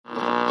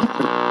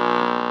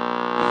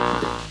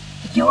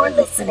You're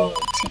listening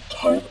to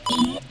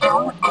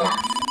KELF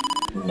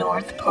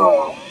North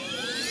Pole.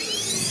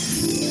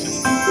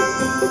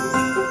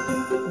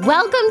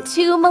 Welcome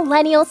to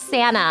Millennial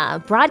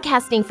Santa,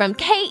 broadcasting from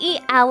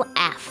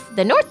KELF,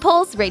 the North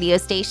Pole's radio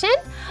station.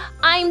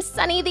 I'm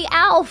Sunny the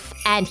Elf,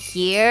 and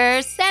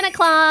here's Santa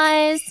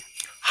Claus.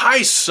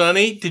 Hi,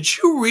 Sunny. Did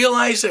you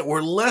realize that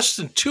we're less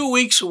than 2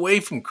 weeks away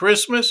from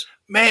Christmas?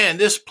 Man,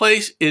 this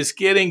place is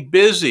getting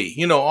busy.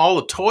 You know, all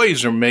the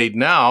toys are made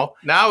now.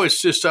 Now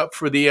it's just up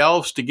for the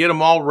elves to get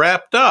them all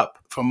wrapped up.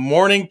 From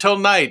morning till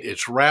night,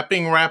 it's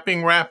wrapping. Wicka,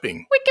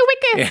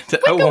 wicka. And Wicka,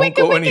 I won't wicka,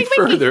 go wicka, any wicka.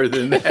 further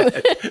than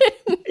that.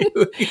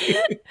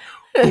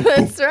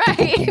 That's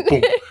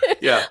right.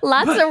 Yeah.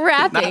 Lots of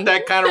rapping. Not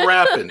that kind of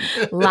rapping.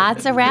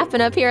 Lots of rapping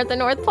up here at the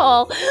North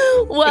Pole.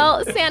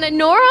 Well, Santa,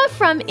 Nora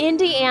from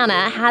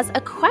Indiana has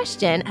a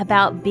question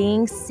about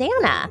being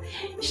Santa.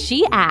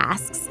 She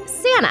asks,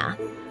 Santa,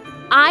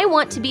 I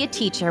want to be a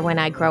teacher when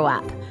I grow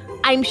up.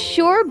 I'm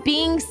sure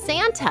being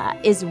Santa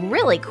is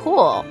really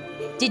cool.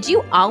 Did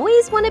you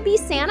always want to be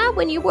Santa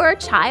when you were a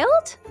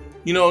child?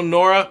 You know,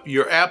 Nora,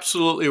 you're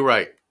absolutely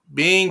right.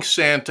 Being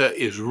Santa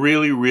is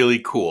really, really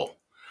cool.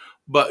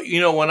 But, you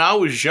know, when I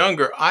was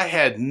younger, I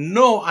had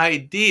no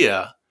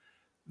idea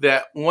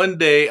that one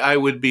day I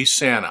would be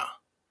Santa.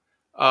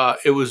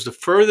 It was the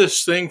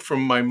furthest thing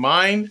from my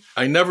mind.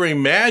 I never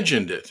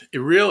imagined it.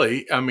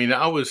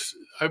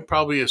 I'm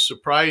probably as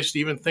surprised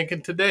even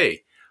thinking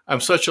today.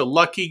 I'm such a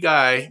lucky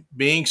guy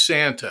being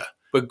Santa.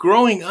 But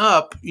growing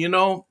up, you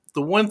know,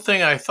 the one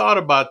thing I thought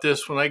about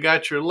this when I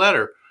got your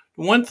letter,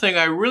 the one thing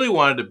I really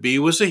wanted to be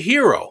was a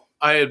hero.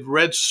 I had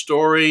read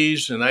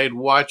stories and I had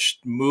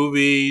watched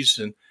movies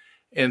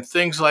and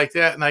things like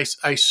that. And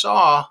I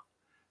saw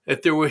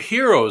that there were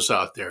heroes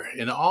out there.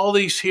 And all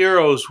these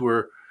heroes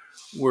were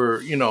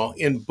you know,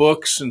 in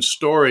books and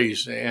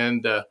stories.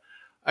 And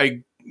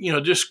I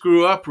just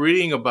grew up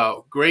reading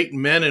about great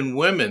men and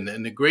women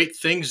and the great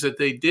things that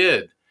they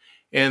did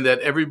and that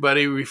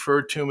everybody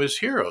referred to them as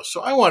heroes.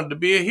 So I wanted to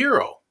be a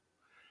hero.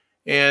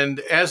 And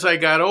as I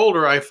got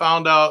older, I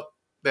found out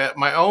that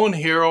my own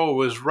hero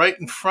was right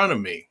in front of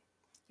me.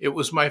 It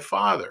was my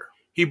father.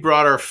 He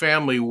brought our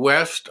family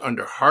west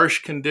under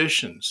harsh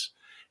conditions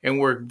and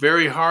worked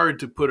very hard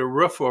to put a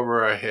roof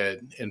over our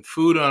head and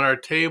food on our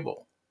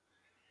table.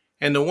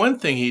 And the one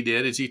thing he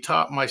did is he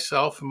taught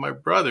myself and my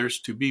brothers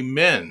to be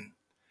men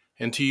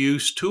and to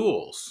use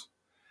tools.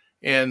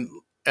 And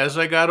as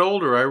I got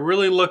older, I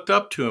really looked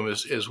up to him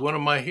as one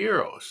of my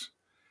heroes.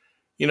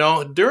 You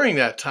know, during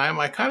that time,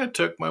 I kind of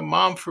took my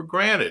mom for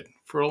granted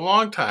for a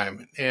long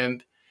time.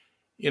 And,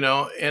 you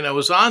know, and I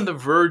was on the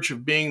verge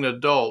of being an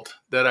adult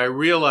that I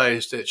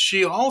realized that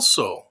she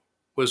also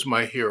was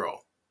my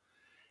hero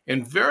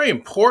and very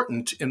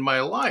important in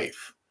my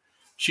life.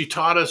 She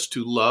taught us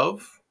to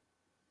love,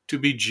 to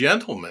be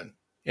gentlemen,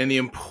 and the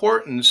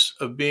importance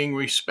of being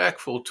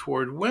respectful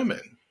toward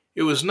women.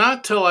 It was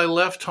not till I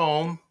left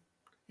home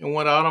and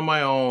went out on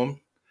my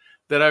own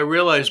that I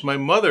realized my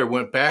mother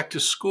went back to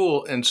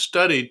school and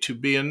studied to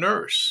be a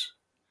nurse.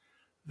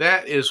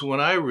 That is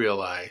when I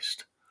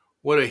realized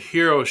what a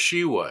hero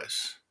she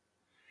was.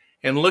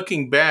 And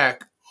looking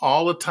back,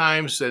 all the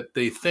times that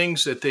the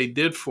things that they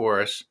did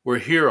for us were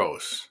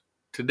heroes.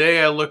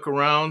 Today I look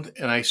around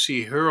and I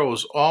see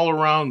heroes all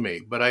around me,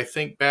 but I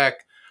think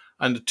back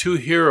on the two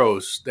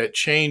heroes that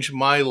changed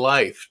my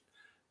life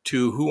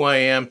to who I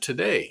am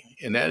today,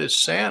 and that is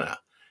Santa.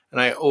 And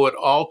I owe it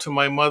all to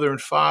my mother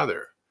and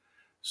father.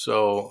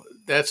 So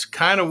that's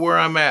kind of where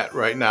I'm at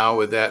right now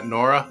with that,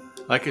 Nora.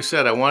 Like I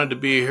said, I wanted to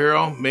be a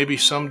hero. Maybe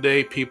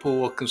someday people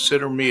will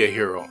consider me a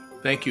hero.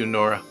 Thank you,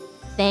 Nora.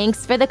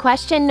 Thanks for the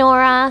question,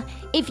 Nora.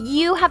 If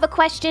you have a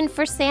question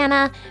for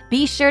Santa,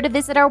 be sure to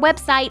visit our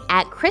website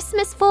at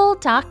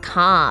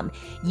christmasful.com.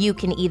 You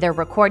can either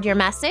record your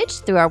message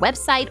through our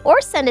website or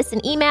send us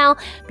an email.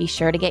 Be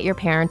sure to get your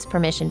parents'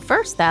 permission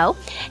first, though.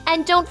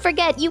 And don't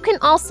forget, you can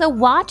also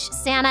watch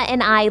Santa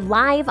and I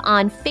live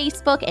on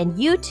Facebook and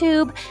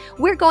YouTube.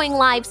 We're going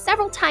live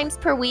several times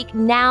per week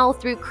now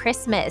through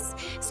Christmas.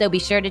 So be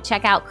sure to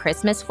check out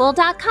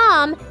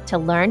christmasful.com to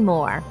learn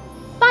more.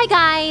 Bye,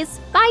 guys.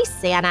 Bye,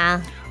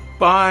 Santa.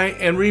 Bye,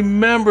 and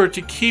remember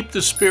to keep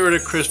the spirit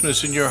of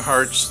Christmas in your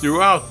hearts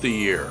throughout the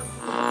year.